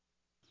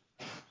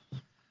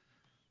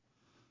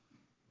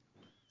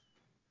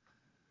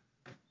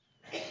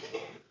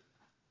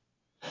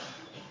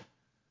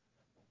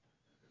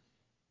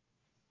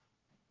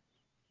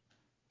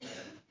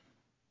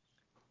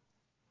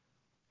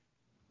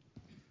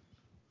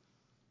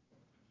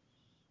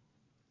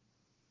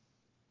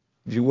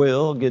If you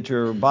will, get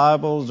your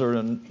Bibles or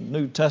a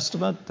New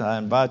Testament. I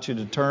invite you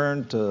to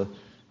turn to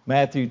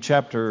Matthew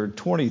chapter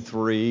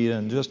 23.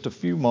 In just a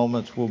few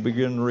moments, we'll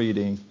begin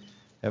reading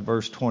at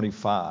verse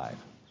 25.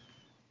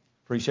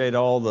 Appreciate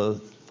all the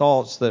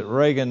thoughts that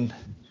Reagan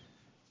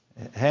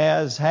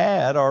has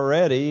had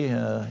already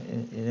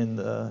in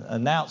the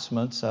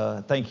announcements.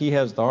 I think he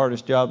has the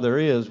hardest job there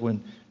is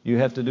when you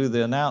have to do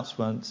the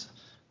announcements.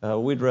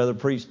 We'd rather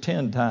preach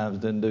 10 times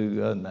than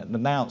do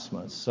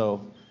announcements.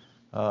 So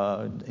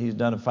he's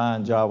done a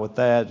fine job with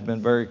that. He's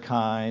been very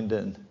kind.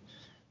 And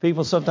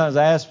people sometimes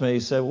ask me,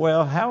 say,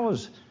 well, how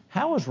was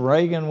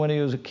Reagan when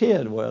he was a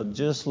kid? Well,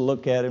 just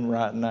look at him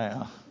right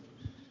now.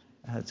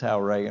 That's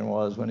how Reagan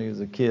was when he was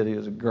a kid. He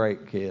was a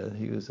great kid.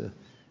 He was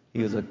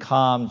a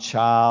calm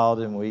child.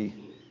 And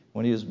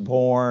when he was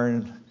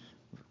born,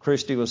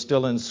 Christy was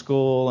still in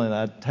school, and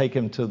I'd take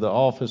him to the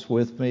office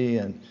with me,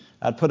 and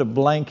I'd put a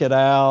blanket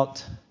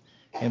out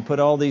and put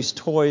all these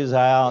toys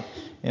out.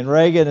 And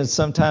Reagan is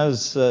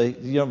sometimes,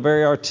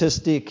 very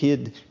artistic.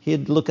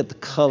 He'd look at the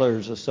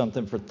colors of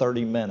something for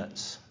 30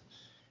 minutes.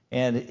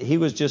 And he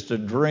was just a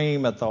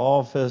dream at the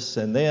office.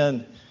 And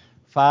then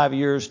 5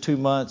 years, 2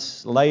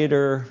 months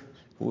later,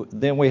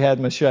 then we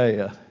had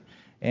Michelle.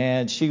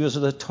 And she was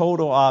the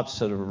total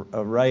opposite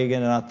of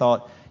Reagan. And I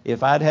thought,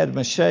 if I'd had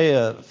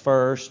Michelle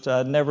first,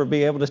 I'd never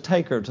be able to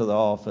take her to the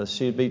office.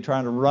 She'd be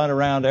trying to run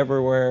around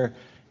everywhere,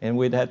 and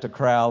we'd have to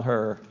corral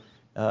her.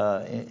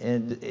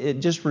 And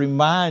it just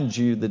reminds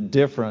you the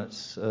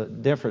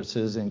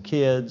differences in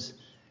kids,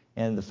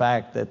 and the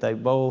fact that they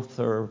both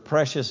are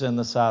precious in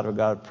the sight of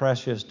God,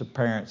 precious to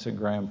parents and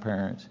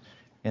grandparents.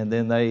 And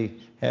then they,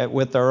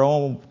 with their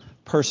own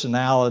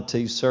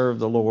personality, serve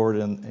the Lord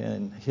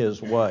in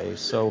His way.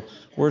 So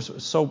we're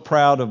so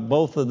proud of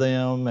both of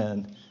them,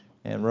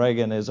 and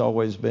Reagan has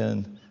always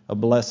been a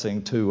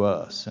blessing to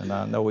us. And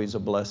I know he's a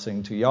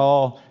blessing to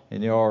y'all,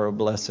 and y'all are a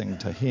blessing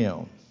to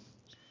him.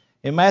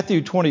 In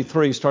Matthew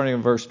 23, starting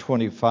in verse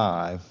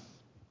 25,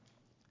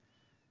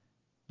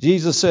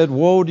 Jesus said,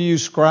 "Woe to you,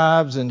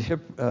 scribes and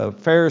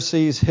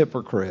Pharisees,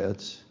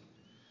 hypocrites,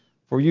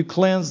 for you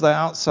cleanse the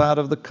outside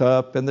of the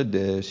cup and the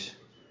dish,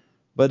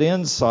 but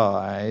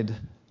inside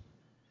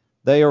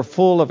they are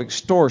full of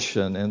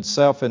extortion and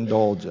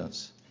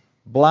self-indulgence.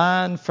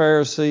 Blind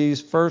Pharisees,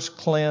 first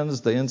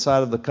cleanse the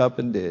inside of the cup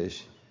and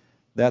dish,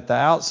 that the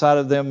outside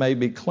of them may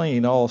be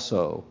clean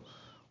also.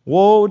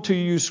 Woe to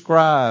you,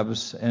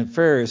 scribes and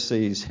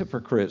Pharisees,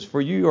 hypocrites, for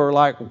you are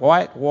like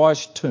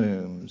whitewashed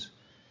tombs,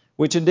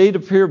 which indeed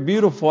appear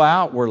beautiful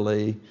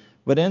outwardly,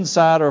 but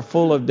inside are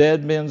full of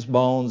dead men's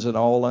bones and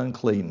all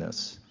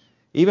uncleanness.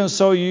 Even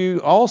so you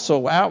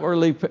also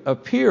outwardly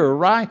appear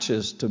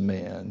righteous to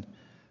men,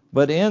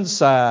 but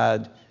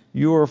inside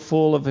you are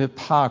full of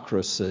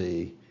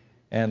hypocrisy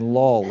and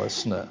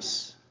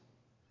lawlessness."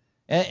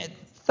 And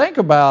think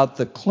about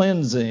the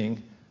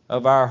cleansing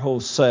of our whole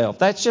self.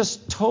 That's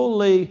just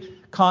totally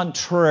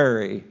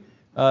contrary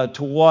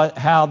to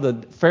how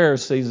the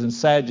Pharisees and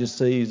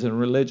Sadducees and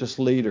religious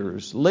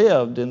leaders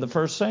lived in the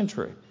first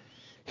century.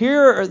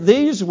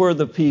 These were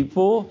the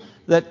people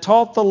that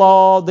taught the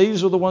law.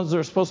 These are the ones that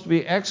are supposed to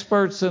be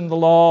experts in the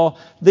law.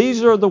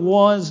 These are the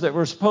ones that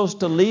were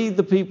supposed to lead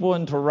the people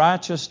into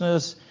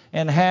righteousness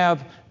and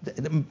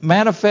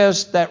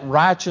manifest that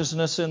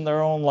righteousness in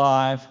their own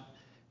life.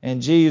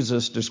 And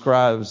Jesus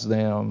describes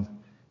them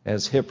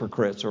as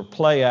hypocrites or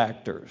play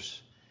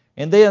actors.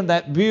 And then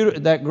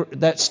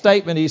that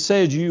statement, he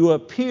says, you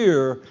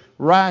appear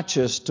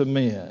righteous to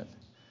men.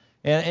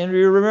 And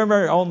you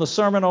remember on the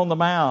Sermon on the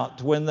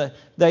Mount, when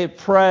they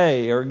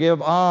pray or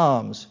give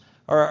alms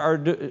or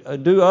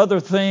do other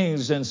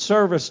things in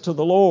service to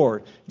the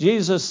Lord,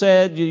 Jesus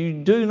said, you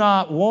do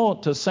not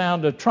want to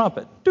sound a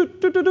trumpet.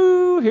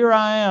 Here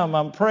I am.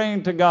 I'm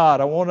praying to God.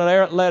 I want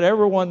to let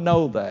everyone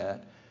know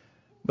that.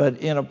 But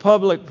in a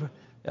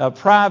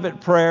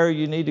private prayer,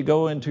 you need to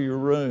go into your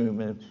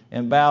room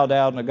and bow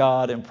down to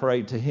God and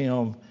pray to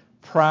Him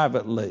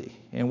privately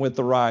and with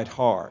the right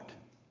heart.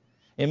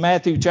 In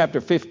Matthew chapter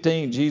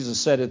 15, Jesus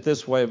said it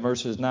this way in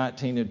verses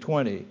 19 and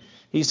 20.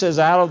 He says,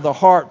 out of the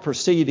heart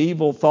proceed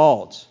evil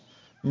thoughts,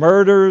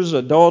 murders,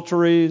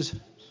 adulteries,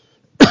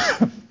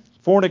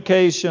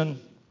 fornication,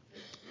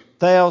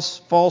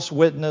 thefts, false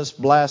witness,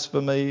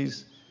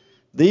 blasphemies.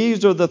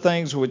 These are the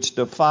things which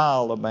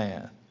defile a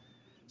man.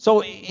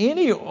 So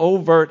any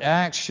overt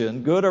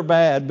action, good or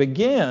bad,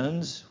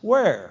 begins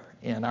where?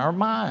 In our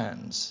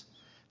minds.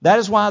 That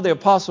is why the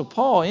Apostle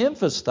Paul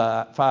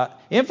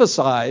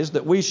emphasized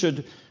that we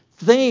should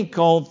think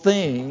on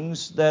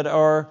things that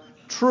are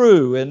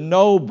true and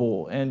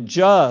noble and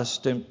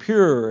just and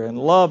pure and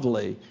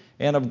lovely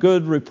and of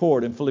good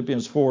report in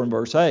Philippians 4 and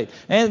verse 8.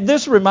 And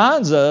this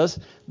reminds us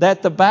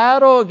that the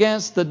battle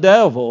against the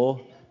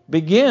devil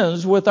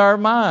begins with our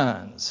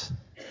minds.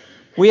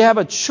 We have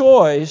a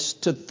choice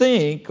to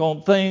think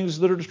on things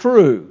that are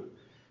true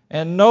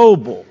and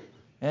noble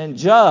and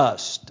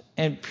just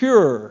and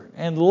pure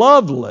and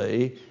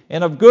lovely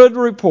and of good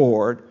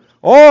report,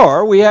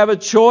 or we have a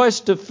choice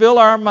to fill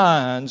our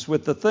minds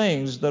with the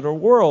things that are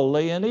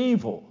worldly and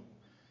evil.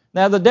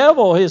 Now, the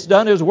devil has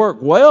done his work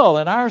well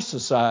in our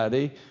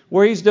society,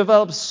 where he's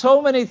developed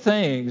so many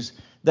things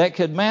that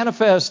could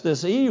manifest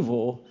this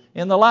evil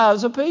in the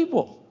lives of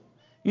people.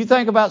 You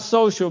think about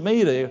social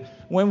media.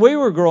 When we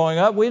were growing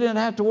up, we didn't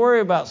have to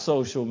worry about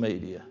social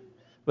media.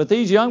 But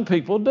these young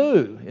people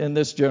do in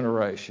this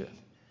generation.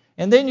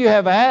 And then you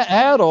have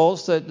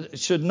adults that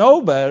should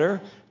know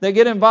better. They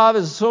get involved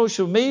in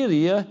social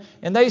media,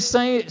 and they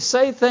say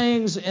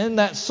things in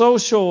that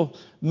social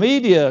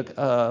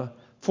media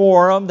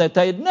forum that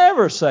they'd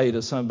never say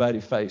to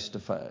somebody face to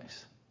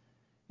face.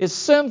 It's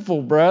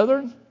sinful,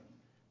 brethren.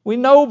 We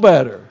know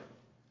better.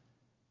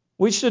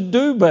 We should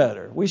do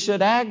better. We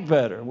should act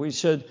better. We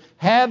should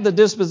have the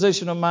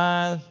disposition of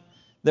mind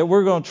that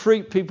we're going to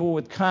treat people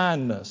with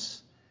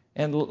kindness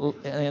and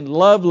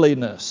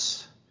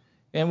loveliness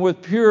and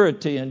with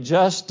purity and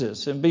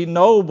justice, and be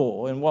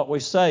noble in what we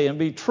say and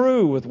be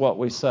true with what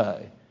we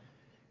say.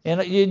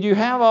 And you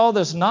have all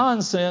this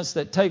nonsense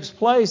that takes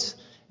place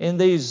in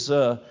these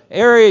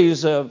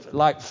areas of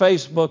like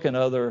Facebook and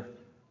other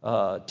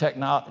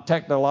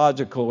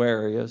technological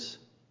areas.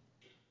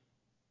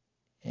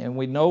 And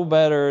we know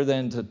better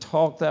than to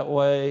talk that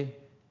way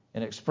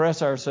and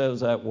express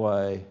ourselves that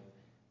way.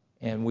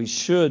 And we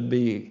should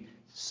be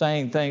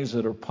saying things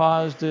that are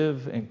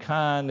positive and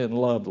kind and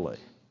lovely.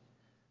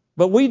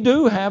 But we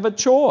do have a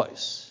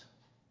choice.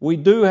 We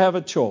do have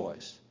a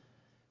choice.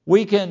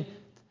 We can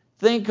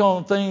think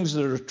on things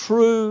that are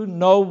true,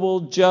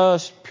 noble,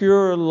 just,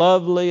 pure,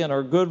 lovely, and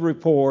are good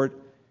report,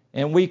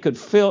 and we can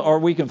fill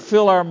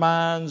our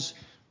minds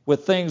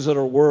with things that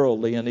are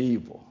worldly and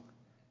evil.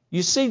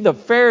 You see, the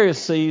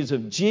Pharisees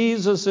of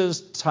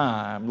Jesus'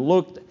 time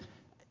looked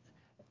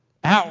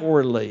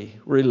outwardly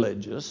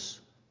religious,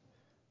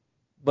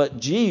 but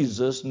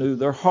Jesus knew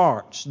their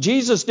hearts.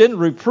 Jesus didn't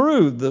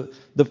reprove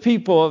the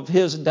people of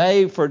his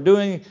day for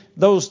doing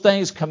those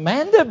things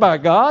commanded by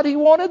God. He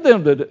wanted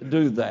them to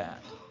do that.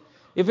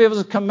 If it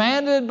was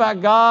commanded by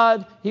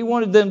God, he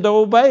wanted them to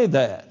obey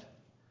that.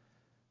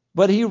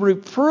 But he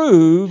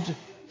reproved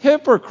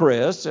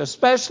hypocrites,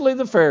 especially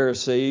the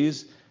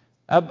Pharisees,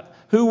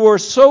 who were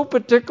so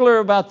particular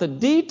about the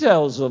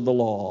details of the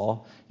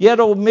law, yet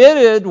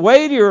omitted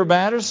weightier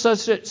matters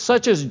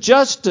such as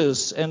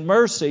justice and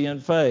mercy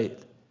and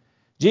faith.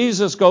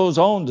 Jesus goes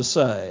on to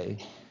say,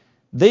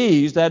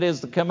 these, that is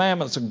the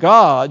commandments of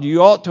God,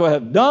 you ought to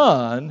have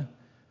done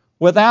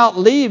without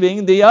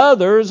leaving the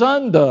others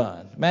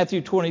undone.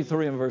 Matthew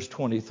 23 and verse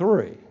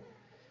 23.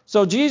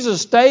 So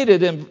Jesus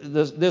stated in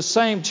this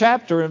same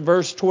chapter in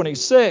verse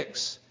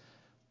 26,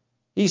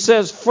 he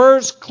says,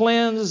 first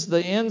cleanse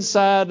the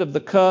inside of the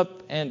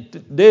cup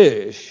and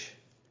dish.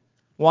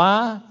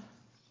 Why?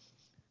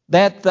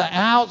 That the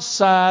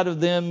outside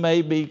of them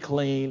may be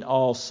clean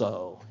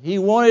also. He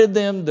wanted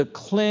them to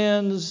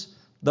cleanse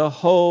the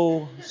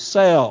whole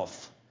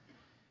self.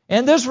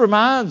 And this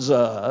reminds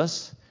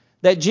us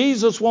that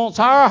Jesus wants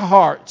our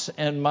hearts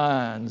and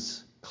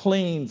minds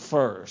clean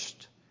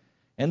first.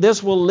 And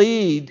this will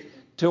lead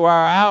to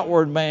our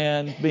outward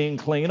man being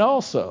clean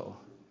also.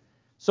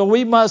 So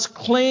we must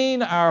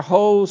clean our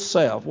whole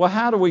self. Well,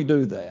 how do we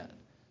do that?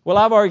 Well,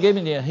 I've already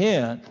given you a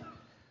hint.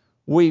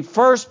 We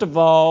first of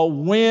all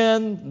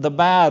win the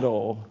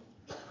battle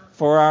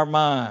for our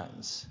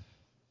minds.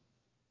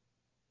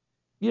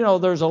 You know,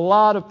 there's a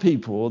lot of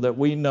people that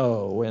we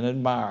know and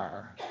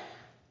admire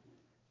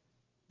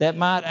that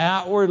might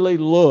outwardly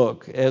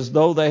look as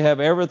though they have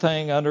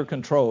everything under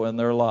control in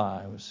their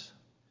lives.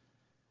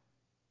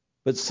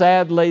 But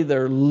sadly,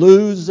 they're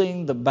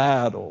losing the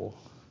battle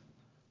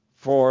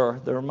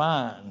for their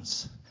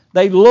minds.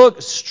 They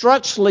look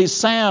structurally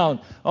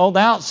sound on the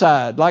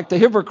outside, like the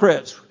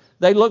hypocrites.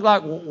 They look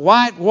like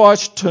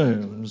whitewashed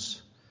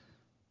tombs.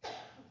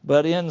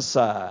 But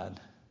inside,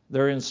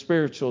 they're in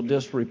spiritual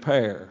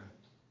disrepair.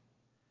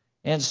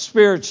 And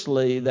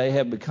spiritually, they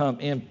have become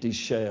empty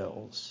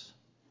shells.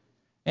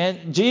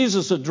 And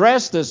Jesus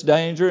addressed this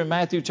danger in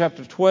Matthew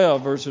chapter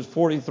 12, verses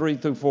 43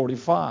 through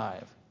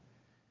 45.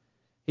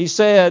 He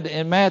said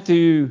in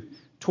Matthew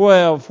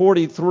 12,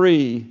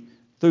 43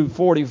 through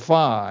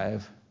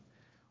 45,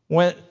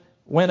 when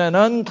an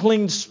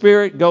unclean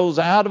spirit goes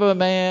out of a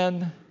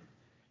man,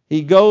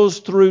 he goes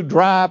through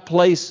dry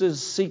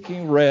places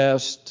seeking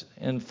rest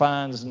and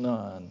finds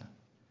none.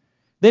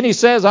 Then he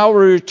says, I will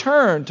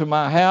return to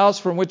my house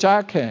from which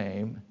I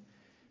came.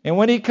 And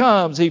when he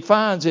comes, he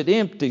finds it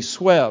empty,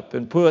 swept,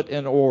 and put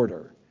in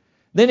order.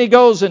 Then he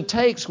goes and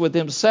takes with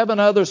him 7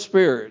 other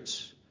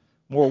spirits,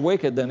 more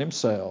wicked than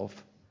himself.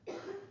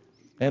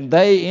 And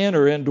they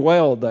enter and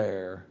dwell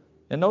there.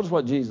 And notice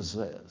what Jesus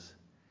says.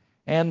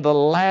 And the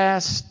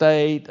last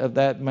state of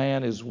that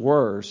man is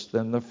worse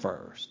than the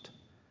first.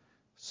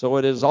 So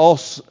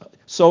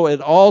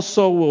it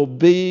also will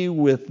be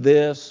with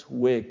this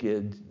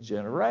wicked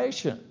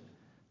generation.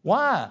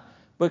 Why?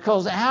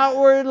 Because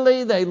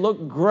outwardly they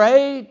look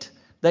great.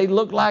 They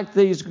look like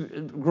these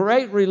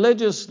great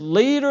religious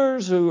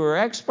leaders who are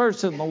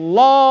experts in the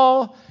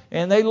law,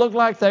 and they look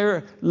like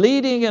they're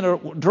leading in a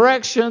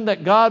direction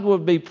that God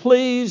would be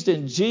pleased.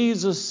 And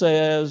Jesus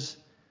says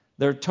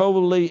they're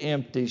totally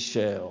empty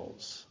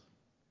shells.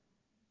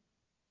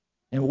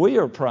 And we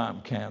are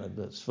prime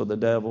candidates for the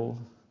devil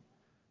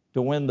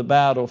to win the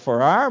battle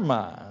for our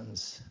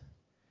minds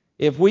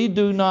if we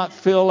do not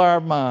fill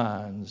our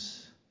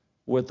minds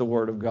with the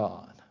Word of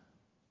God.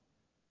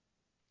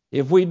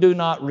 If we do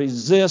not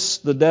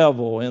resist the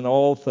devil in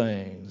all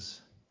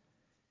things,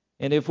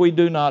 and if we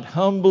do not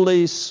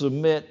humbly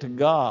submit to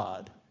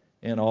God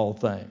in all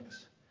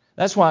things.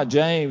 That's why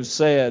James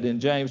said in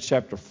James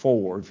chapter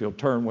 4, if you'll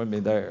turn with me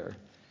there.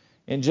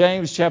 In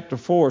James chapter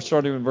 4,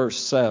 starting in verse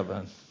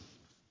 7.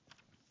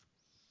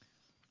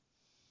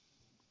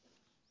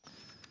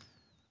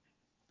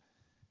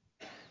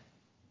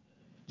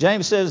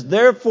 James says,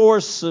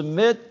 therefore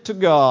submit to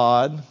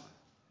God,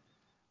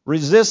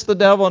 resist the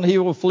devil and he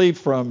will flee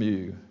from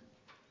you.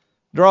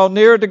 Draw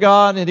near to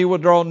God and he will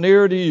draw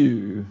near to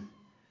you.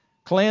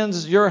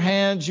 Cleanse your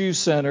hands, you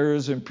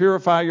sinners, and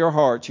purify your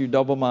hearts, you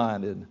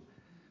double-minded.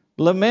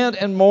 Lament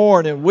and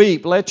mourn and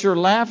weep. Let your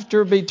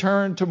laughter be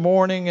turned to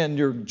mourning and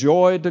your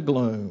joy to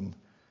gloom.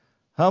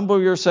 Humble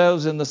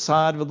yourselves in the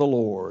sight of the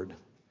Lord,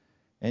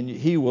 and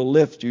he will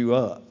lift you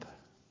up.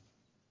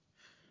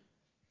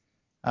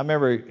 I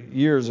remember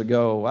years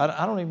ago,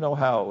 I don't even know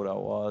how old I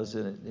was,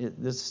 and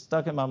this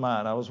stuck in my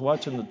mind. I was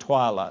watching The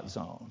Twilight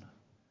Zone,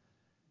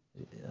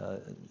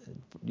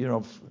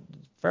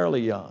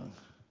 fairly young.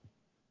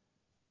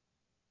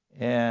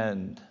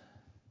 And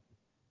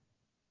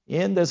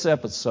in this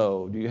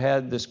episode, you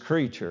had this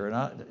creature,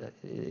 and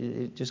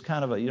it just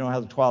kind of, how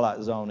the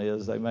Twilight Zone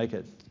is, they make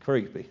it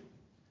creepy.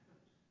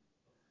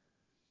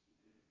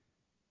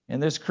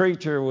 And this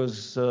creature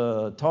was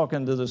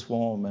talking to this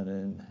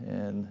woman,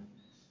 and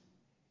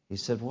he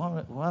said,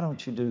 why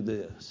don't you do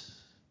this?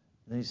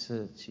 And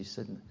she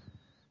said,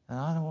 no,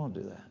 I don't want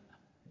to do that.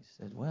 He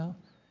said, well,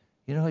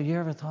 you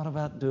ever thought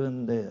about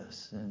doing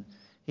this? And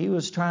he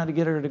was trying to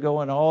get her to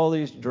go in all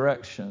these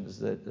directions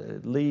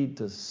that lead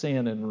to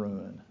sin and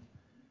ruin.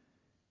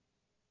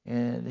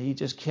 And he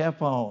just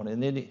kept on.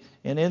 And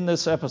in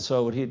this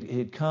episode,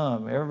 he'd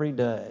come every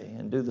day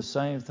and do the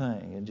same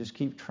thing and just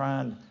keep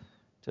trying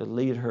to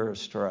lead her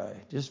astray.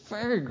 Just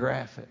very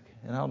graphic.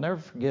 And I'll never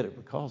forget it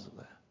because of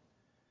that.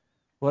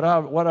 What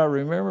I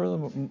remember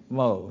the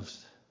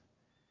most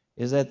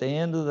is at the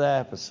end of the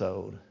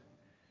episode,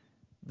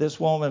 this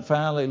woman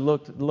finally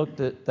looked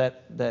at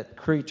that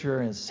creature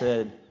and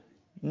said,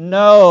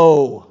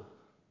 No,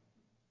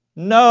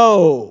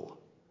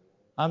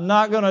 I'm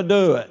not going to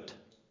do it.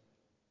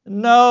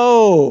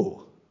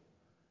 No.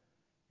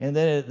 And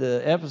then at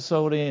the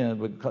episode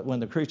ended when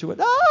the creature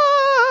went, ah!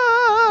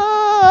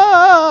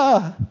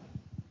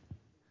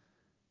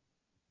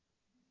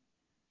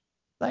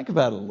 Think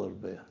about it a little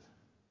bit.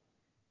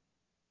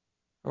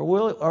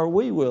 Are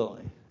we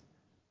willing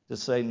to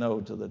say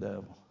no to the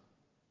devil?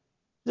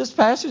 This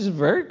passage is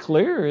very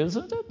clear,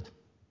 isn't it?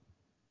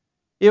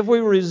 If we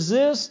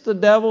resist the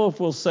devil, if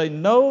we'll say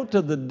no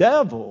to the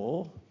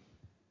devil,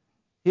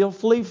 he'll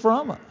flee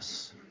from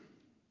us.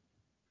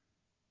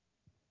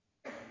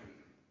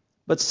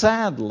 But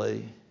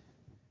sadly,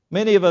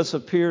 many of us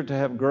appear to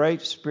have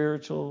great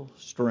spiritual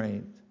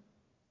strength,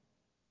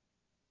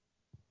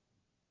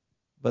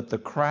 but the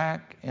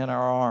crack in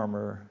our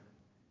armor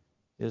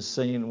is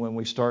seen when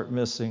we start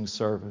missing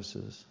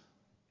services.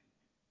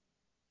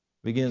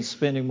 Begin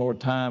spending more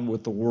time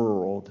with the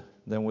world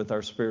than with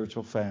our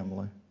spiritual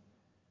family.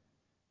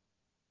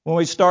 When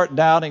we start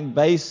doubting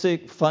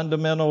basic,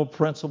 fundamental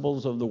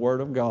principles of the Word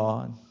of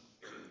God.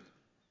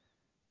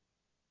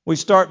 We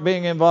start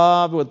being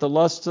involved with the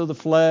lusts of the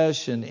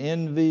flesh and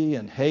envy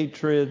and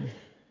hatred.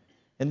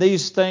 And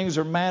these things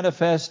are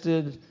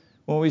manifested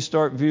when we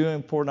start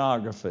viewing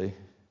pornography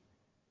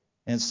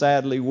and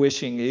sadly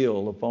wishing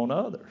ill upon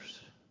others.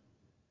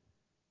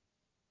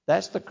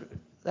 That's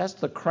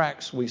the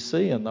cracks we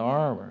see in the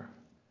armor.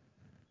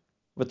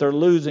 But they're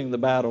losing the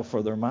battle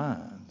for their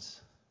minds.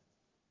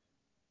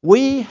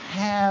 We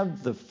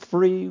have the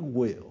free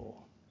will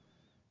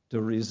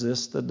to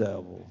resist the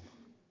devil,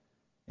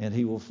 and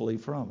he will flee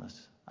from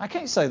us. I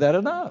can't say that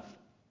enough.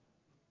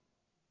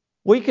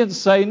 We can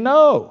say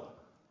no.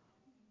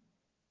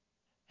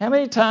 How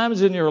many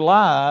times in your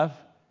life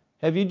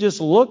have you just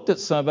looked at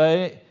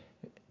somebody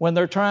when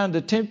they're trying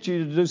to tempt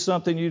you to do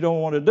something you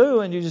don't want to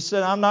do, and you just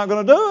said, I'm not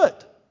going to do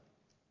it.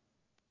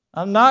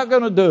 I'm not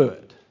going to do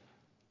it.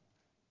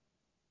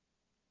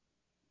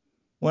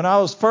 When I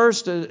was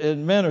first an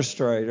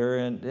administrator,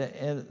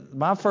 and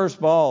my first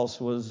boss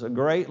was a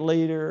great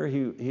leader,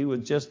 he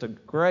was just a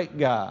great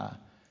guy.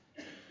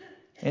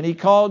 And he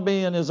called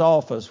me in his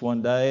office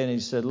one day and he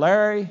said,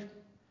 Larry,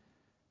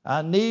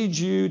 I need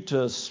you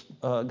to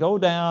go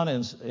down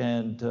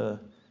and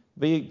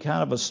be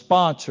kind of a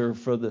sponsor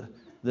for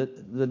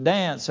the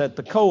dance at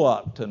the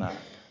co-op tonight.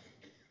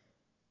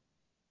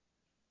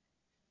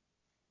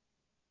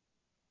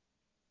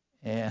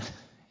 And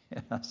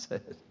I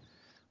said,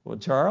 well,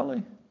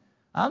 Charlie,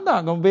 I'm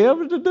not going to be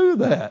able to do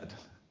that.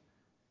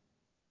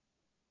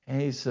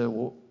 And he said,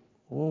 well,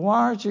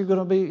 why aren't you going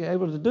to be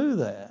able to do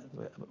that?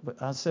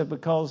 I said,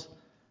 because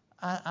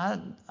I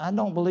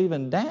don't believe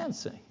in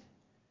dancing.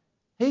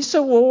 He said,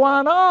 well,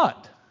 why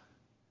not?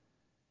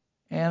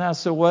 And I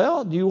said,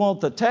 well, do you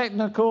want the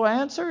technical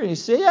answer? And he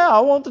said, yeah,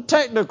 I want the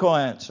technical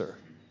answer.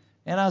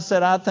 And I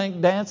said, I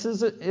think dance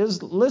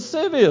is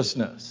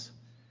lasciviousness.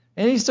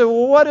 And he said,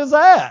 well, what is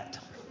that?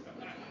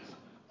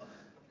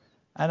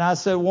 And I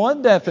said,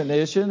 one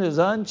definition is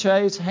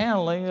unchaste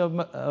handling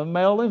of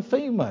male and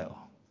female.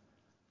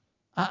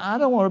 I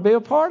don't want to be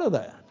a part of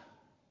that.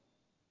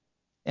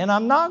 And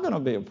I'm not going to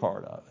be a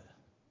part of it.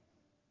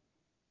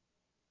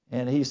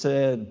 And he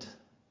said,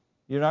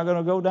 you're not going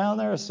to go down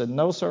there? I said,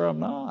 no, sir, I'm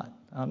not.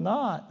 I'm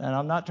not. And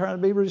I'm not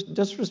trying to be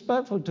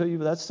disrespectful to you,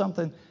 but that's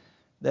something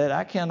that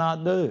I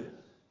cannot do.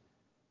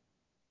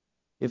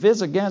 If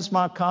it's against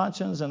my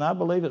conscience and I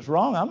believe it's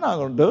wrong, I'm not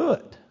going to do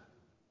it.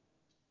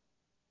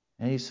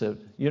 And he said,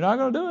 you're not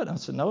going to do it? I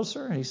said, no,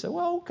 sir. And he said,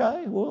 well,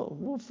 okay,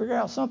 we'll figure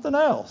out something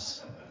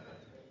else.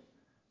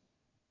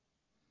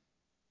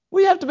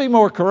 We have to be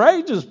more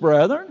courageous,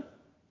 brethren.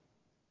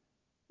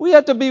 We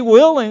have to be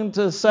willing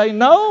to say,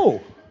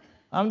 no,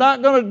 I'm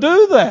not going to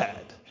do that.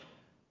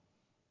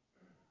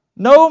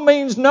 No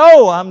means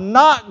no, I'm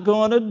not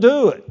going to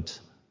do it.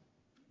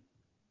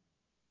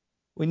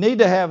 We need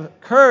to have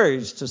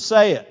courage to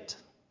say it.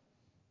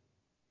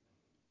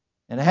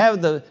 And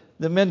have the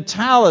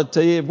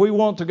mentality, if we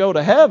want to go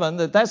to heaven,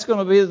 that that's going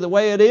to be the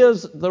way it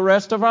is the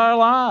rest of our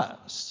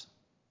lives.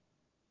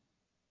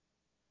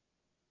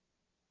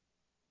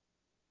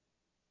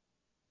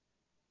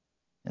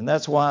 And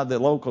that's why the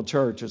local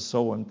church is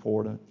so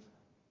important.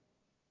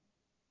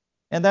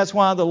 And that's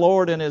why the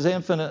Lord in His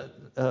infinite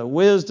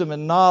wisdom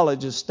and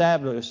knowledge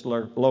established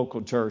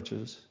local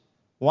churches.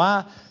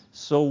 Why?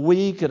 So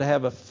we could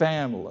have a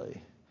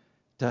family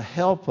to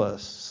help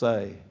us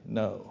say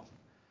no,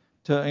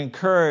 to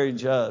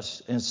encourage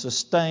us and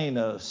sustain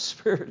us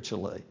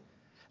spiritually.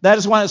 That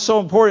is why it's so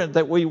important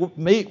that we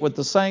meet with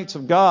the saints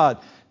of God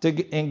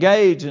to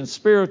engage in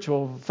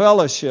spiritual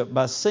fellowship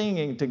by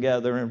singing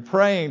together and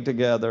praying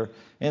together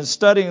and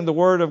studying the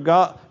Word of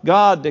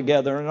God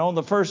together. And on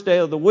the first day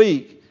of the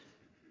week,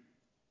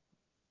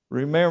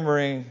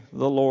 remembering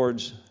the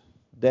Lord's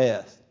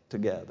death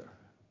together.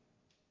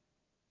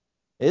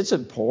 It's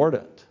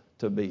important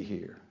to be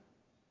here.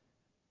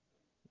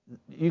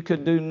 You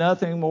could do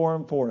nothing more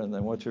important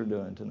than what you're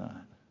doing tonight.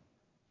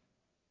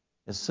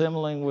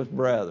 Assembling with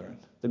brethren,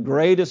 the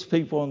greatest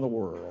people in the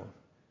world,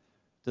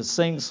 to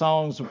sing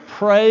songs of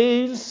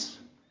praise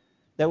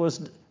that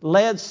was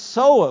led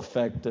so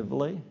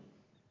effectively.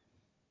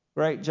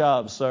 Great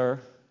job, sir.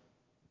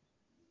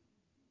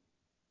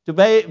 To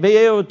be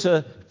able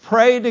to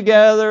pray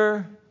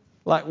together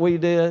like we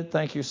did.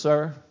 Thank you,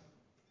 sir.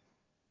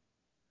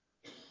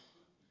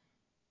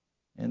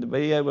 And to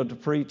be able to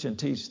preach and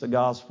teach the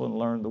gospel and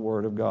learn the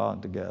Word of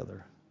God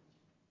together.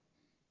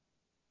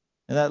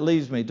 And that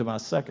leads me to my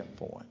second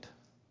point.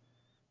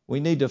 We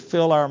need to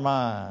fill our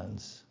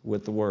minds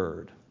with the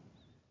Word.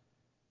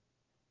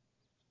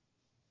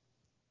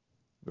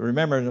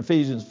 Remember in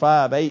Ephesians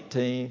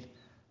 5:18,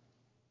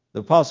 the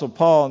Apostle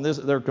Paul,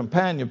 in their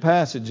companion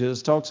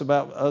passages, talks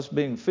about us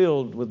being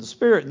filled with the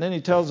Spirit. And then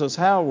he tells us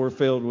how we're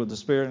filled with the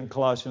Spirit in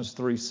Colossians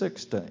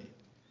 3:16.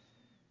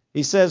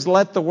 He says,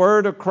 let the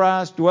word of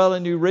Christ dwell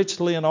in you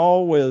richly in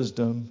all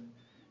wisdom,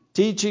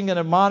 teaching and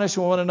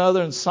admonishing one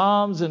another in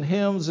psalms and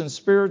hymns and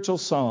spiritual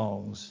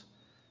songs,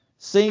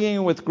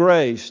 singing with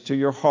grace to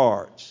your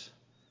hearts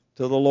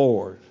to the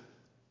Lord.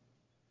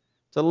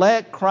 To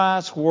let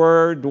Christ's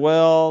word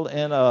dwell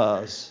in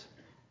us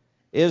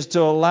is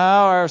to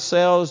allow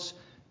ourselves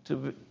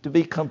to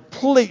be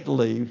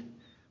completely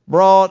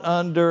brought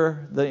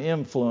under the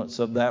influence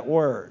of that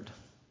word.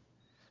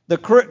 The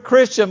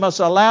Christian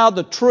must allow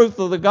the truth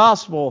of the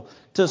gospel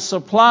to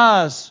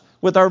supply us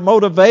with our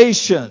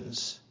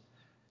motivations,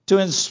 to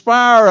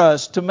inspire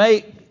us to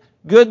make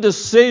good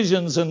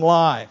decisions in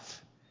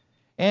life,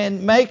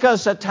 and make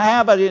us to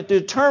have a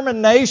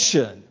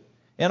determination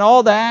in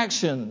all the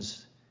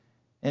actions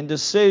and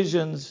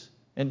decisions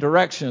and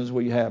directions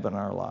we have in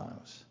our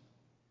lives.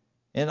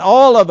 And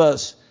all of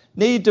us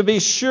need to be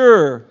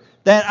sure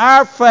that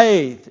our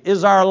faith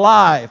is our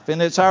life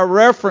and it's our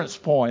reference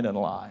point in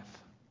life.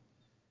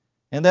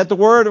 And that the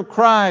Word of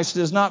Christ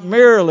is not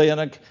merely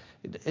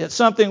it's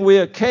something we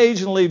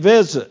occasionally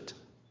visit,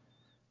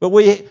 but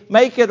we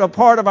make it a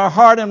part of our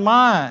heart and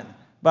mind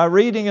by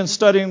reading and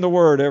studying the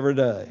Word every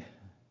day.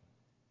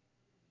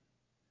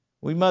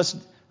 We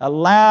must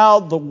allow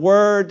the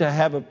Word to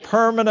have a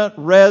permanent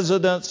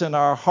residence in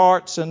our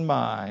hearts and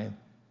mind.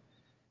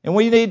 And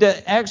we need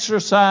to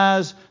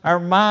exercise our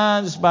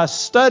minds by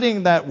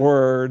studying that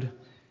Word,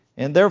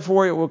 and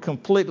therefore it will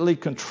completely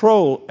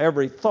control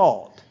every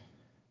thought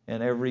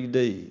and every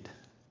deed.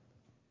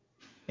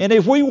 And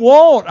if we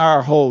want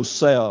our whole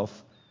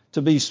self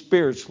to be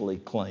spiritually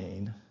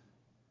clean,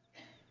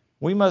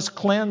 we must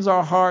cleanse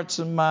our hearts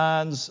and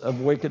minds of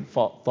wicked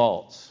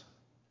thoughts.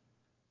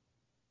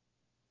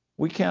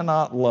 We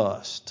cannot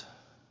lust.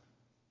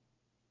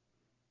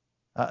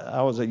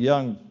 I was a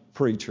young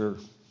preacher.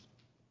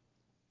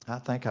 I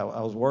think I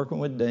was working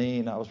with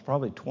Dean. I was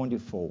probably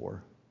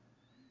 24.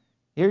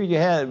 Here you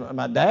had,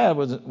 my dad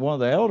was one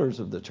of the elders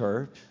of the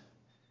church.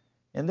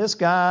 And this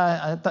guy,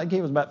 I think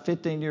he was about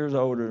 15 years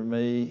older than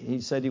me, he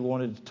said he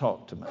wanted to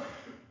talk to me.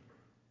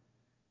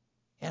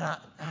 And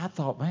I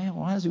thought, man,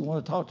 why does he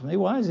want to talk to me?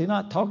 Why is he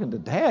not talking to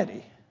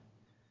Daddy?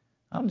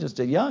 I'm just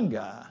a young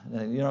guy.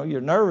 And,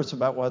 you're nervous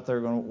about what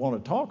they're going to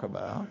want to talk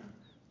about,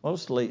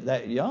 mostly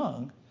that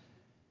young.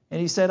 And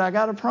he said, I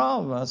got a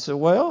problem. I said,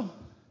 well,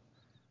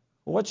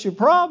 what's your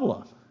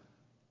problem?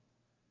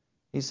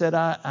 He said,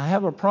 I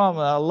have a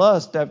problem. I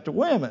lust after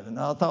women. And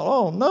I thought,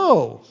 oh,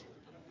 no.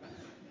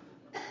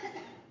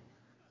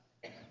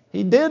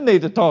 He did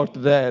need to talk to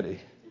Daddy.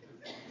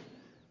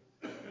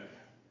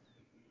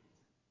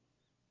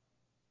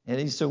 And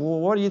he said, well,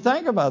 what do you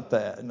think about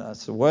that? And I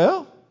said,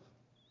 well,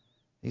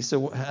 he said,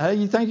 well, how do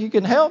you think you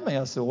can help me?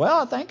 I said,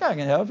 well, I think I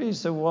can help you. He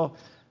said, well,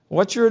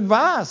 what's your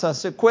advice? I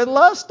said, quit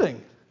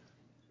lusting.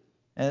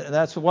 And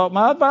that's what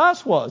my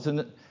advice was.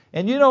 And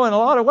in a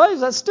lot of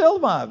ways, that's still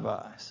my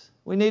advice.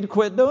 We need to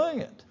quit doing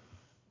it.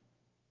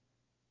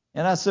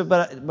 And I said,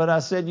 but I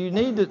said, you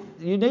need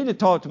to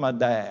talk to my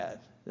dad,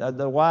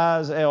 the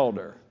wise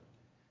elder.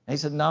 And he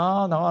said, no,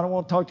 I don't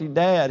want to talk to your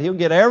dad. He'll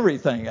get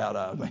everything out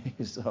of me.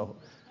 So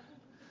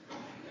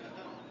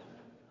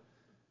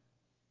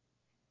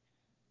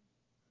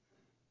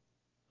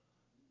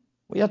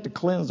we have to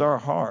cleanse our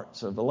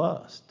hearts of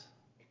lust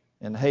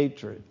and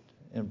hatred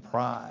and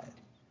pride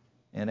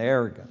and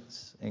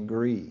arrogance and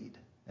greed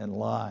and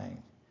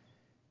lying.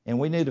 And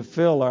we need to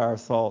fill our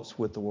thoughts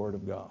with the Word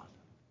of God.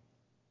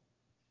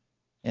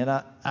 And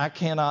I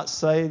cannot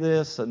say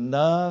this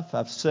enough.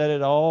 I've said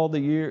it all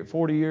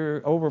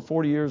the over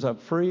 40 years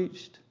I've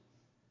preached,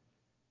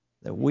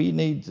 that we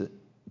need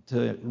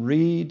to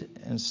read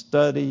and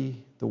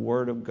study the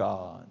Word of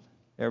God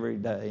every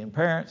day. And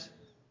parents,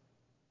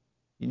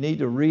 you need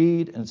to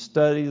read and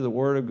study the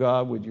Word of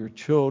God with your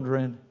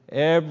children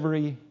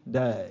every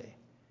day.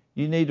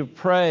 You need to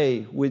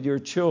pray with your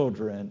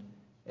children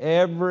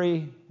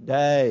every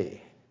day.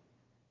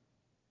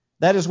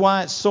 That is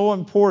why it's so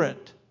important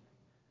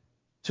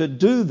to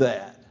do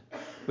that,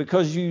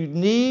 because you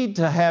need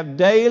to have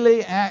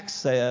daily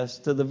access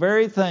to the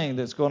very thing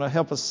that's going to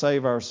help us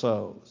save our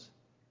souls.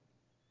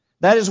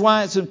 That is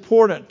why it's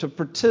important to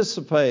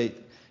participate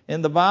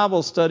in the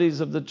Bible studies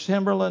of the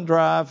Timberland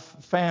Drive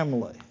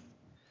family.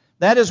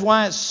 That is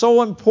why it's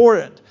so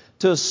important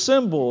to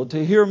assemble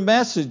to hear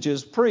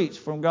messages preached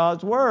from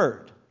God's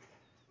Word.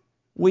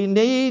 We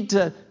need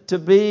to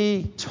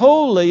be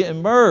totally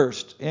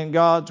immersed in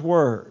God's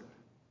Word.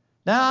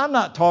 Now, I'm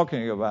not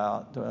talking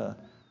about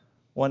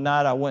one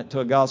night I went to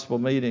a gospel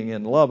meeting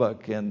in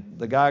Lubbock, and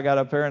the guy got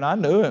up there, and I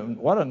knew him.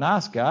 What a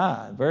nice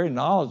guy, very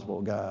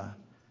knowledgeable guy.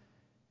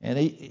 And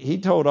he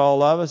told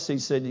all of us, he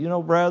said,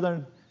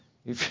 brethren,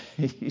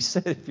 he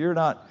said, if you're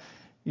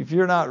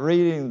not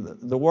reading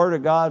the Word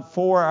of God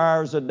 4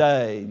 hours a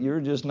day, you're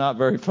just not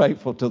very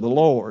faithful to the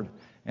Lord.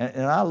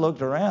 And I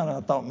looked around and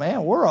I thought,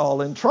 man, we're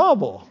all in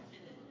trouble.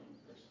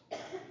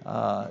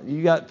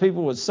 You got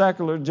people with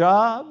secular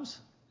jobs,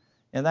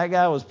 and that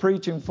guy was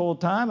preaching full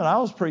time, and I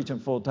was preaching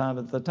full time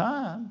at the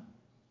time.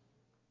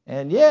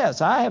 And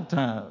yes, I have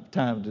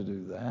time to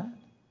do that.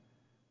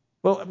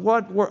 But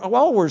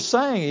all we're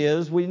saying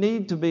is we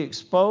need to be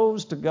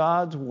exposed to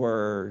God's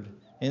Word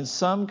in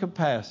some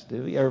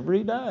capacity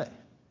every day.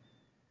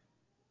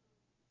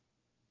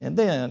 And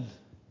then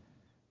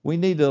we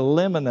need to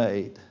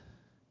eliminate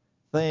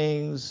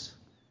things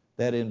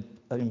that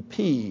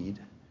impede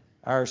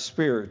our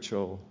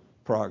spiritual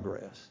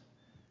progress.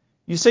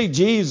 You see,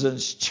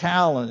 Jesus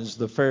challenged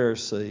the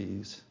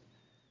Pharisees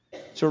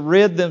to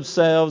rid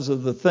themselves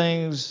of the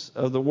things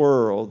of the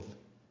world,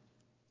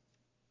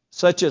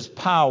 such as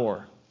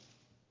power.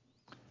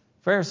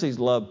 Pharisees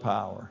love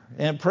power,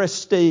 and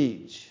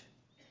prestige,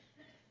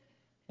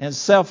 and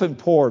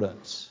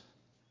self-importance,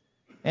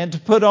 and to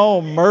put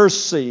on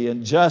mercy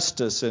and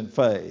justice and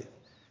faith.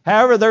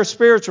 However, their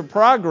spiritual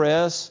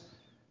progress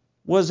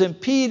was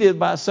impeded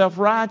by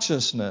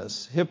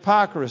self-righteousness,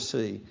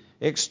 hypocrisy,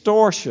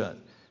 extortion,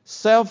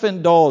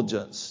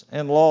 self-indulgence,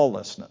 and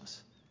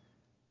lawlessness.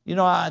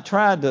 I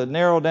tried to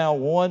narrow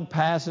down one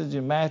passage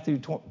in Matthew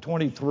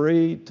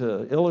 23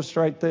 to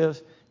illustrate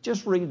this.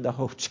 Just read the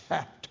whole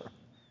chapter.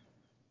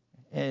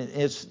 And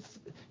it's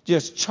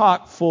just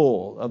chock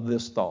full of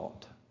this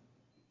thought.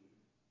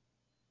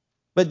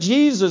 But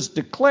Jesus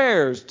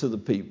declares to the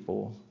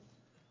people,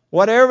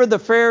 whatever the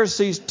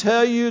Pharisees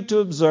tell you to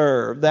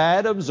observe,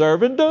 that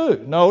observe and do.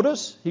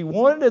 Notice, he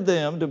wanted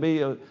them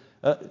to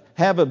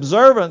have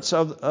observance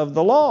of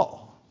the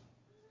law.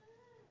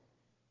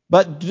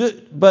 But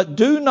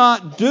do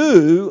not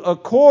do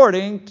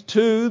according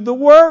to the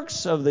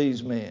works of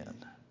these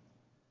men.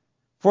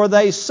 For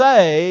they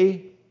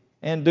say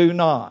and do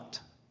not.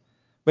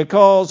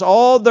 Because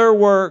all their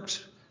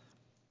works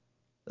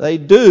they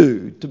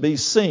do to be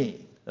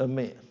seen of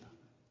men.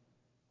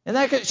 And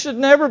that should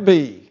never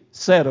be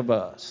said of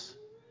us,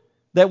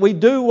 that we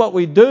do what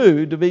we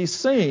do to be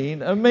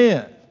seen of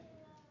men.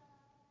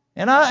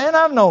 And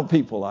I've known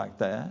people like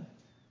that.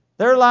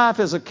 Their life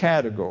is a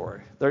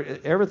category.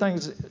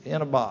 Everything's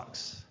in a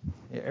box.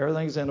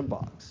 Everything's in a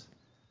box.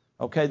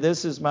 Okay,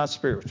 this is my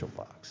spiritual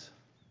box.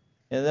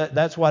 And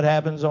that's what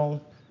happens on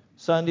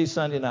Sunday,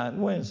 Sunday night,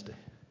 and Wednesday.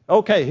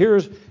 Okay,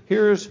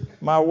 here's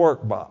my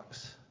work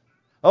box.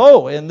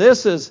 Oh, and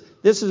this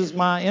is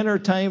my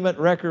entertainment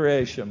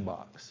recreation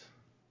box.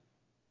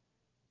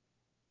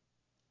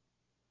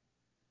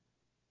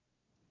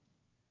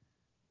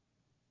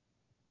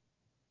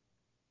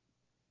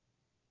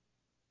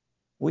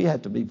 We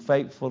have to be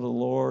faithful to the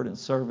Lord and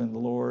serving the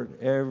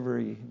Lord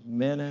every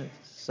minute,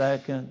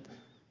 second,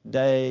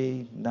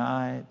 day,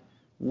 night,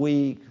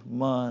 week,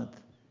 month,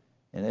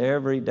 and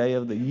every day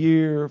of the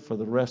year for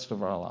the rest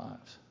of our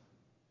lives.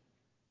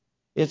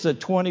 It's a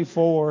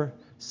 24,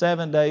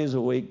 7 days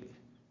a week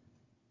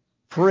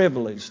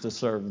privilege to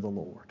serve the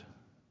Lord.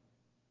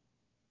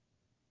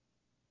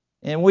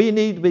 And we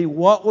need to be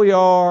what we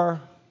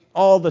are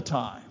all the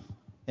time,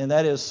 and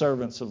that is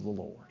servants of the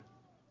Lord,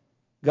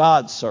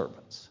 God's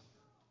servants.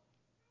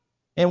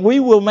 And we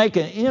will make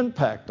an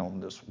impact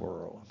on this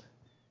world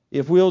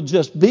if we'll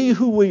just be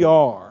who we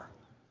are,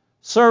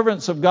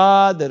 servants of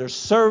God that are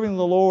serving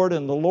the Lord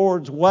in the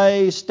Lord's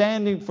way,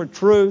 standing for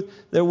truth.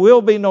 There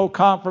will be no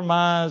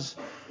compromise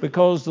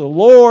because the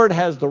Lord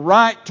has the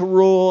right to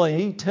rule, and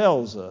He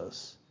tells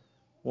us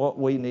what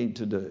we need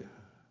to do.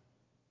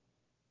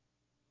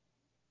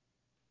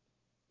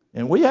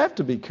 And we have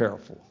to be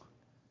careful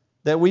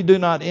that we do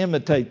not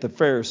imitate the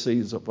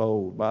Pharisees of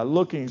old by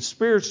looking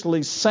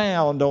spiritually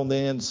sound on the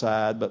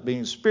inside, but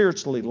being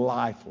spiritually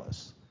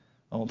lifeless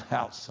on the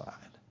outside.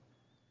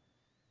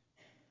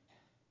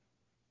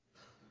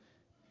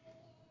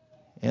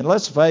 And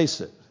let's face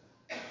it,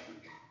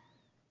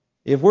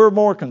 if we're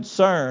more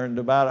concerned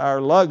about our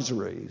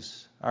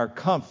luxuries, our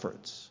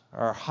comforts,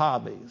 our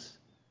hobbies,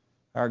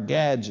 our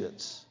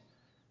gadgets,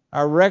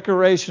 our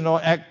recreational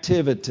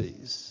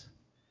activities,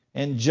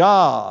 and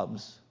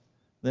jobs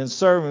than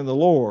serving the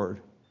Lord,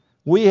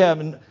 we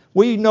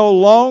no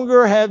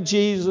longer have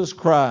Jesus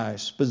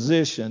Christ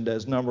positioned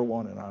as number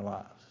one in our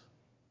lives.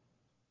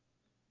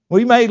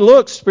 We may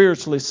look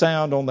spiritually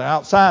sound on the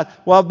outside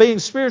while being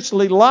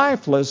spiritually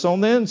lifeless on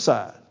the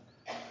inside.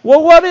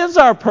 Well, what is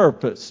our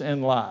purpose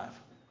in life?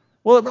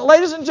 Well,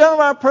 ladies and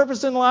gentlemen, our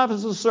purpose in life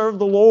is to serve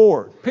the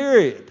Lord,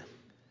 period.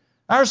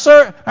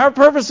 Our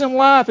purpose in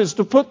life is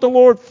to put the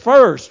Lord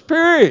first,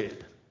 period.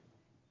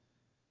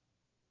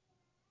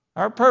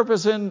 Our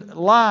purpose in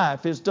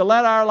life is to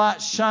let our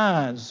light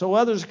shine so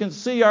others can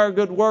see our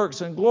good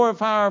works and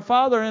glorify our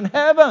Father in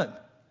heaven.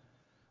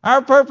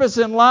 Our purpose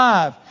in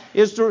life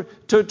is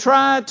to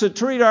try to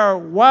treat our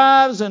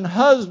wives and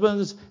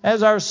husbands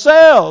as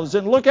ourselves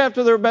and look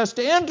after their best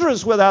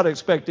interests without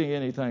expecting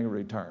anything in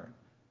return.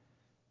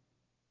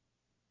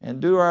 And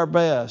do our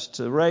best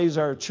to raise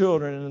our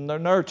children in the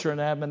nurture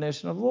and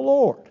admonition of the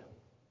Lord.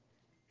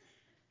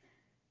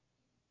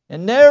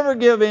 And never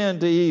give in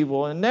to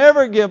evil and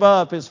never give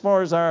up as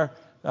far as our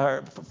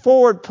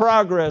forward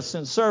progress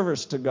in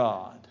service to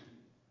God.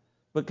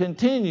 But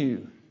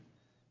continue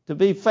to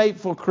be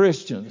faithful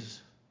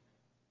Christians,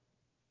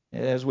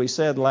 as we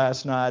said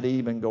last night,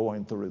 even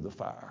going through the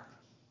fire.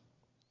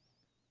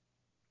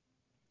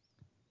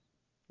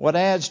 What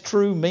adds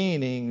true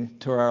meaning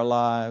to our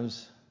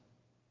lives,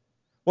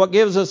 what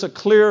gives us a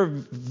clear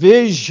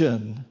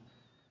vision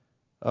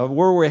of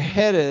where we're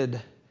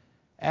headed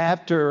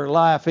after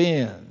life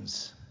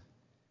ends,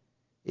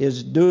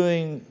 is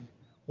doing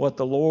what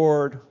the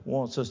Lord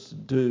wants us to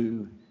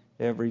do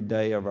every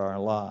day of our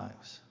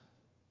lives.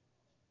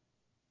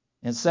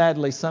 And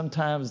sadly,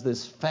 sometimes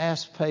this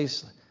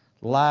fast-paced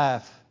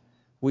life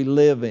we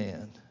live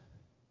in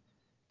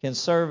can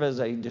serve as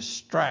a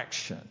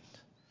distraction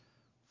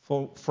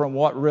from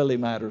what really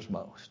matters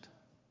most.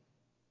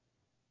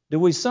 Do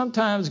we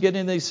sometimes get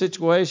in these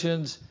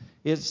situations,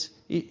 it's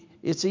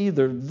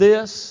either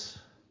this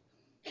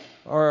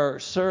or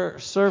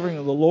serving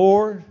the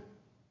Lord?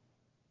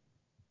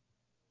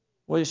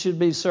 Well, it should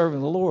be serving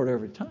the Lord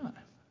every time.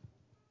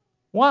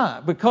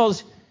 Why?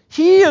 Because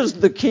He is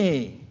the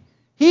King.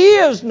 He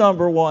is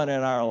number one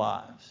in our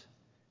lives.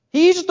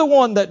 He's the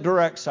one that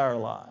directs our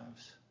lives.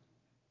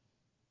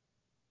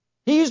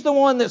 He's the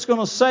one that's going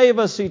to save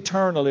us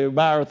eternally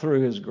by or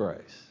through His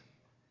grace.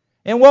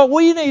 And what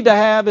we need to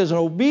have is an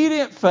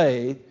obedient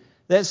faith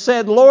that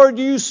said, Lord,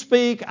 you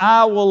speak,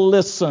 I will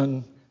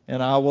listen,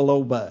 and I will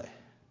obey.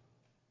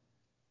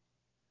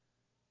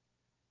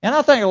 And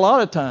I think a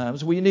lot of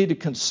times we need to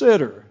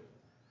consider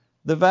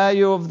the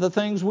value of the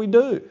things we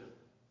do.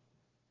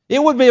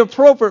 It would be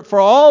appropriate for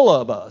all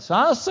of us.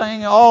 I'm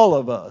saying all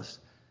of us,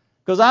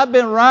 because I've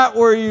been right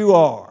where you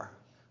are.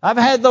 I've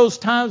had those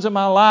times in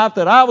my life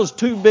that I was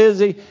too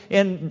busy,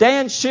 and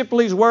Dan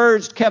Shipley's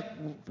words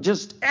kept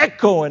just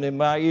echoing in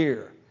my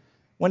ear.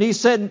 When he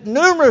said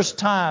numerous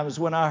times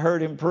when I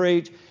heard him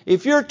preach,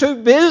 if you're too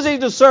busy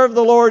to serve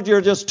the Lord,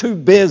 you're just too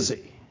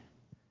busy.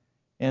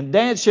 And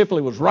Dan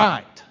Shipley was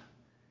right.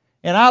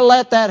 And I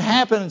let that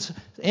happen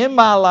in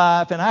my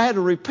life, and I had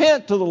to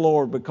repent to the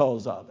Lord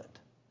because of it.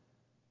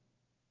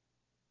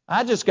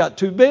 I just got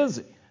too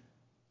busy.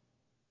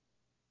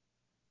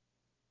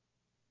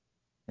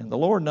 And the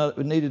Lord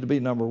needed to be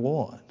number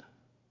one.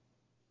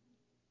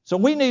 So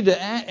we need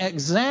to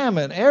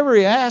examine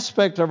every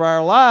aspect of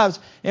our lives,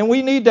 and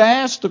we need to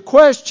ask the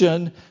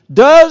question,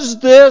 does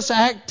this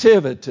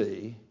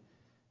activity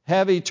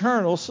have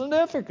eternal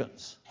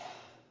significance?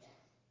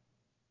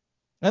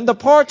 And the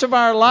parts of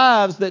our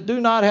lives that do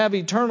not have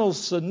eternal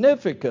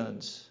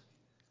significance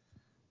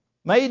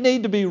may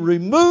need to be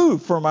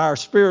removed from our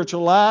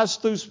spiritual lives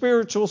through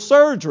spiritual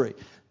surgery.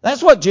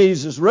 That's what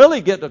Jesus really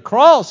getting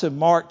across in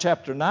Mark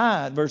chapter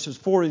 9, verses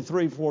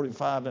 43,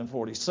 45, and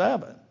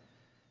 47.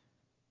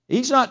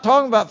 He's not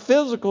talking about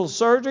physical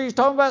surgery. He's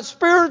talking about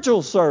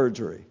spiritual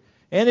surgery.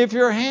 And if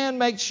your hand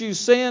makes you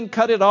sin,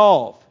 cut it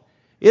off.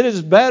 It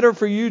is better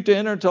for you to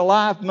enter into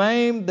life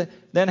maimed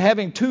than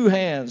having two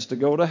hands to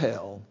go to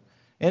hell.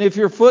 And if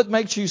your foot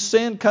makes you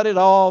sin, cut it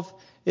off.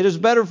 It is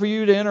better for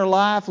you to enter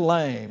life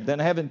lame than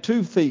having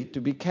 2 feet to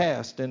be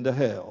cast into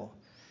hell.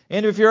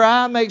 And if your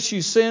eye makes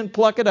you sin,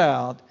 pluck it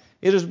out.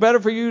 It is better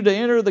for you to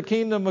enter the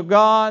kingdom of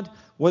God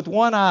with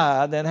one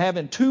eye than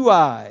having 2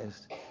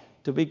 eyes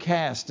to be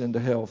cast into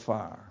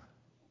hellfire.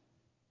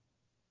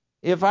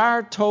 If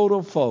our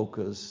total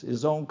focus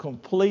is on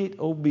complete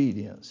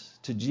obedience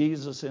to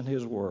Jesus and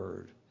His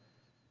Word,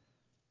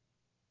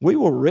 we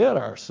will rid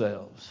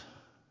ourselves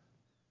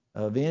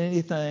of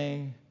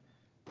anything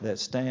that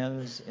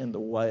stands in the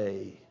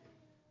way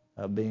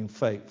of being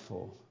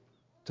faithful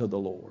to the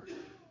Lord.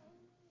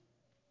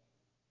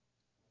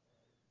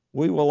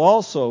 We will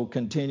also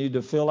continue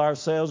to fill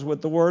ourselves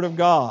with the Word of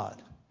God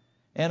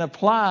and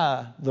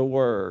apply the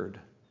Word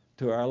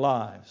to our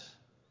lives.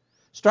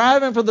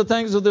 Striving for the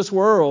things of this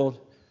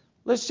world,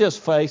 let's just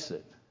face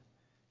it,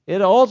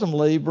 it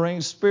ultimately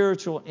brings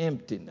spiritual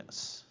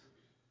emptiness.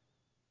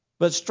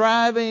 But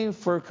striving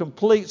for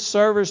complete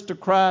service to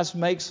Christ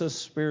makes us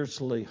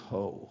spiritually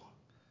whole.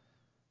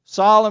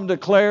 Solomon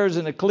declares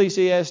in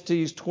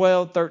Ecclesiastes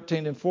 12,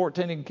 13, and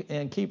 14,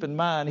 and keep in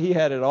mind, he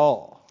had it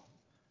all.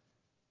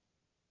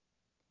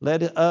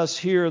 Let us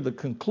hear the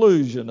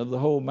conclusion of the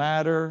whole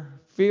matter.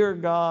 Fear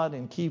God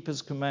and keep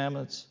His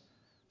commandments,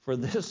 for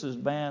this is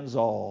man's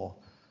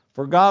all.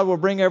 For God will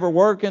bring every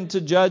work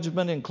into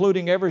judgment,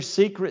 including every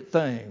secret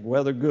thing,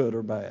 whether good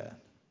or bad.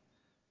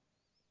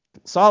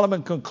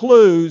 Solomon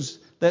concludes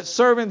that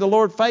serving the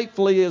Lord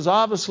faithfully is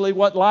obviously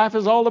what life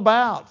is all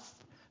about.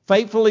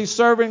 Faithfully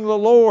serving the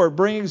Lord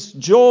brings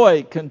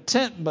joy,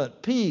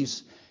 contentment,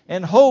 peace,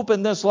 and hope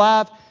in this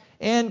life,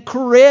 and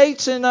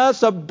creates in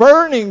us a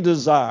burning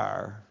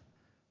desire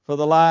for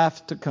the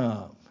life to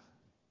come.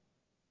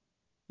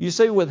 You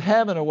see, with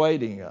heaven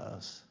awaiting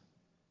us,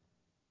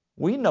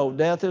 we know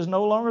death is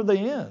no longer the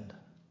end,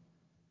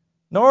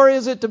 nor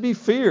is it to be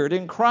feared.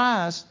 In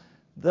Christ,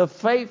 the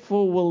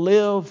faithful will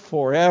live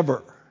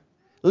forever.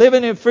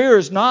 Living in fear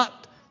is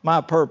not my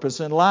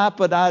purpose in life,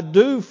 but I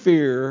do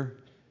fear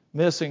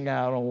missing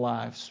out on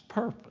life's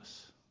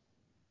purpose.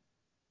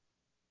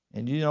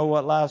 And you know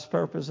what life's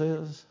purpose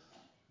is?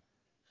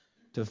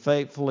 To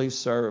faithfully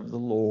serve the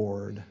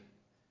Lord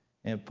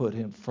and put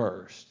Him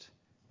first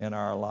in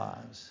our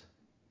lives.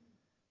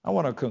 I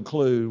want to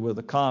conclude with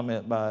a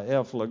comment by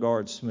F.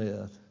 LaGard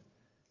Smith,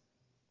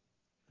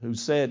 who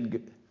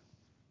said,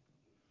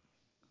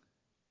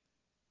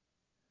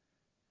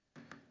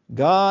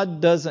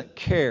 God doesn't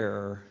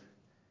care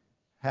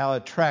how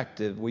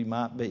attractive we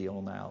might be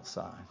on the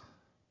outside.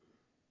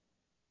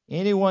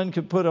 Anyone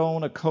could put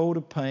on a coat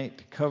of paint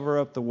to cover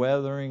up the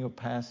weathering of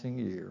passing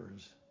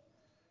years.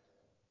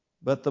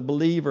 But the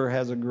believer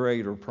has a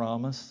greater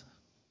promise.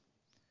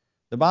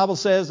 The Bible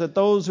says that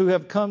those who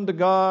have come to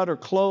God are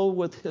clothed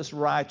with His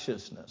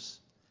righteousness.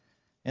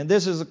 And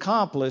this is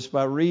accomplished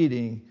by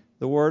reading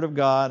the Word of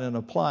God and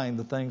applying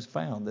the things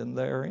found in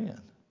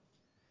therein.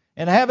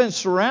 And having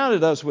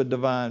surrounded us with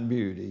divine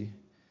beauty,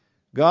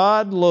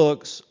 God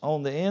looks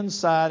on the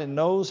inside and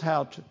knows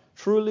how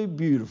truly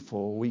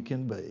beautiful we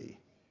can be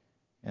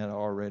and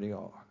already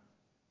are.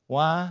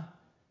 Why?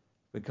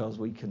 Because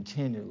we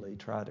continually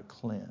try to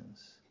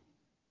cleanse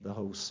the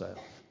whole self.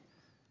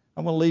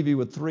 I'm going to leave you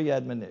with 3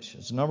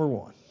 admonitions. Number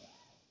 1,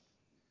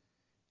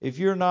 if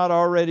you're not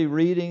already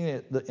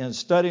reading and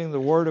studying the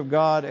Word of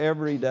God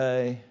every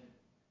day,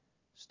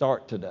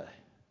 start today.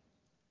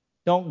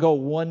 Don't go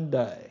one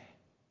day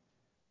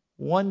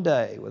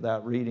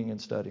without reading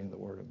and studying the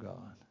Word of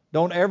God.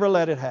 Don't ever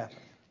let it happen.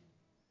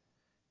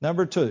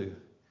 Number 2,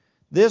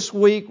 this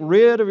week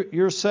rid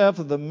yourself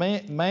of the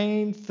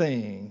main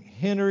thing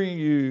hindering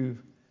you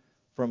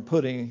from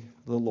putting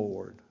the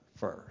Lord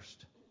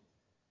first.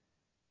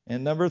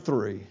 And number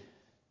 3,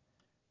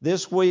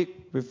 this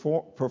week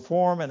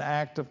perform an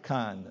act of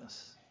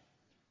kindness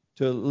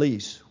to at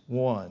least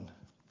one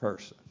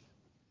person.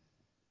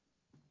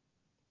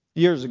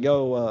 Years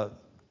ago,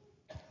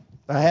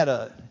 I had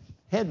a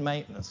head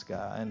maintenance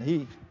guy, and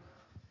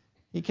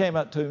he came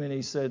up to me and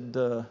he said,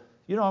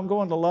 I'm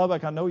going to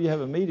Lubbock. I know you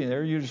have a meeting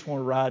there. You just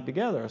want to ride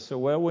together. I said,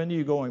 well, when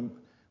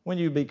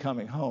you be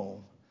coming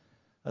home?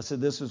 I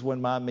said, this is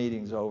when my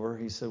meeting's over.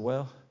 He said,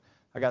 well,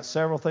 I got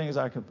several things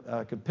I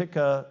could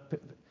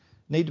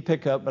need to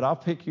pick up, but I'll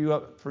pick you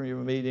up from your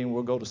meeting.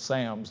 We'll go to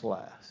Sam's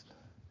last.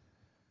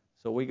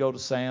 So we go to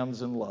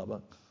Sam's in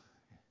Lubbock.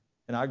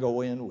 And I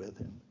go in with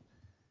him.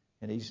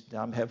 And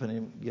I'm helping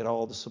him get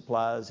all the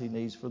supplies he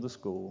needs for the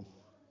school.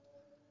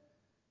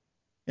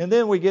 And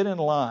then we get in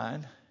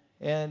line.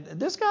 And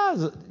this guy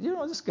is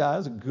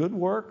a good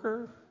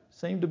worker.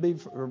 Seemed to be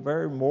a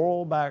very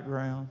moral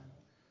background.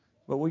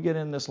 But we get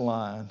in this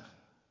line.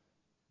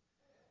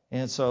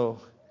 And so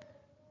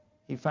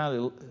he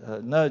finally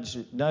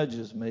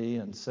nudges me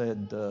and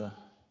said,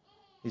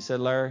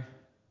 Larry,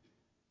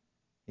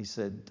 he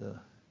said,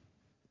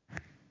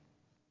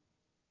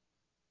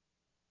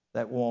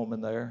 that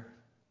woman there,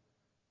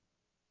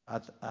 I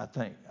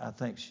think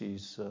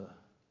she's after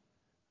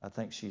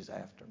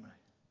me.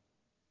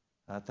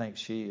 I think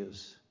she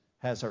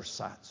has her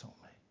sights on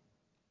me.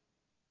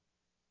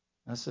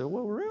 I said,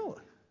 well,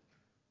 really?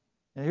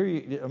 And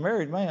here a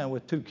married man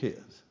with 2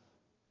 kids.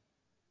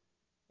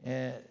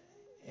 And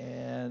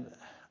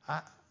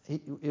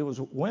it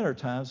was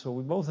wintertime, so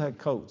we both had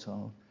coats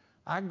on.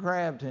 I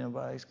grabbed him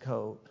by his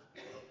coat,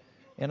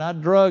 and I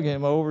drug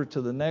him over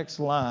to the next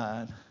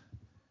line.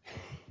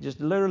 Just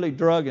literally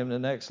drug him to the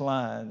next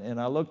line. And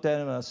I looked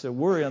at him and I said,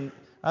 we're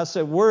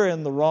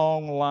in the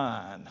wrong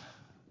line.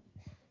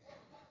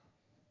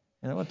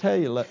 And I'm going to tell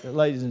you,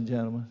 ladies and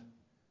gentlemen,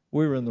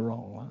 we were in the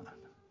wrong line.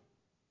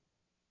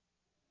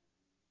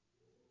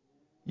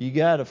 You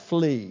got to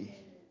flee.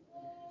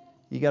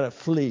 You got to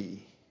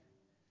flee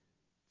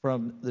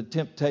from the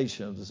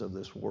temptations of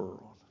this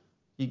world.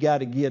 You got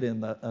to get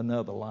in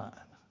another line.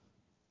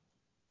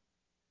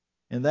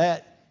 And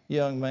that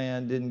young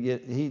man didn't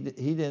get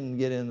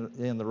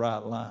in the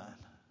right line,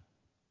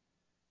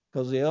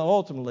 because he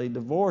ultimately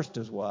divorced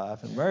his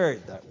wife and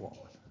married that woman.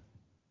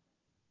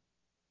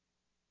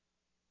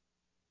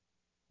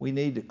 We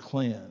need to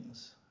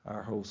cleanse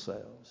our whole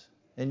selves.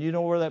 And you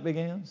know where that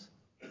begins?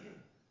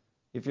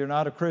 If you're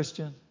not a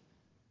Christian,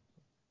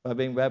 by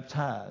being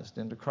baptized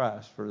into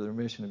Christ for the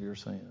remission of your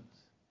sins.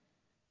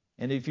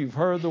 And if you've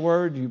heard the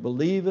word, you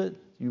believe it,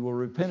 you will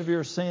repent of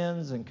your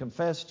sins and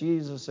confess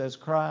Jesus as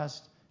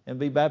Christ and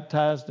be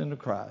baptized into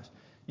Christ.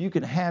 You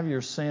can have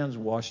your sins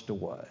washed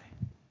away.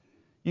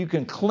 You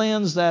can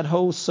cleanse that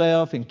whole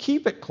self and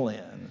keep it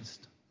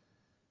cleansed.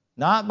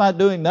 Not by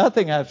doing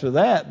nothing after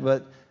that,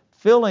 but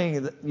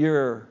filling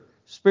your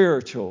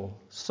spiritual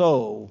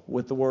soul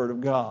with the Word of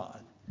God.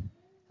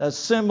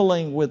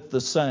 Assembling with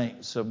the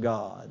saints of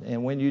God.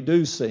 And when you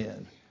do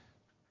sin,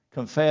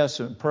 confess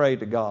and pray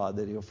to God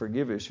that He'll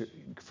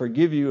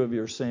forgive you of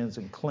your sins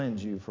and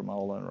cleanse you from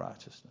all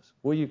unrighteousness.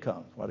 Will you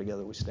come while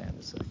together we stand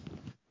and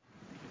sing?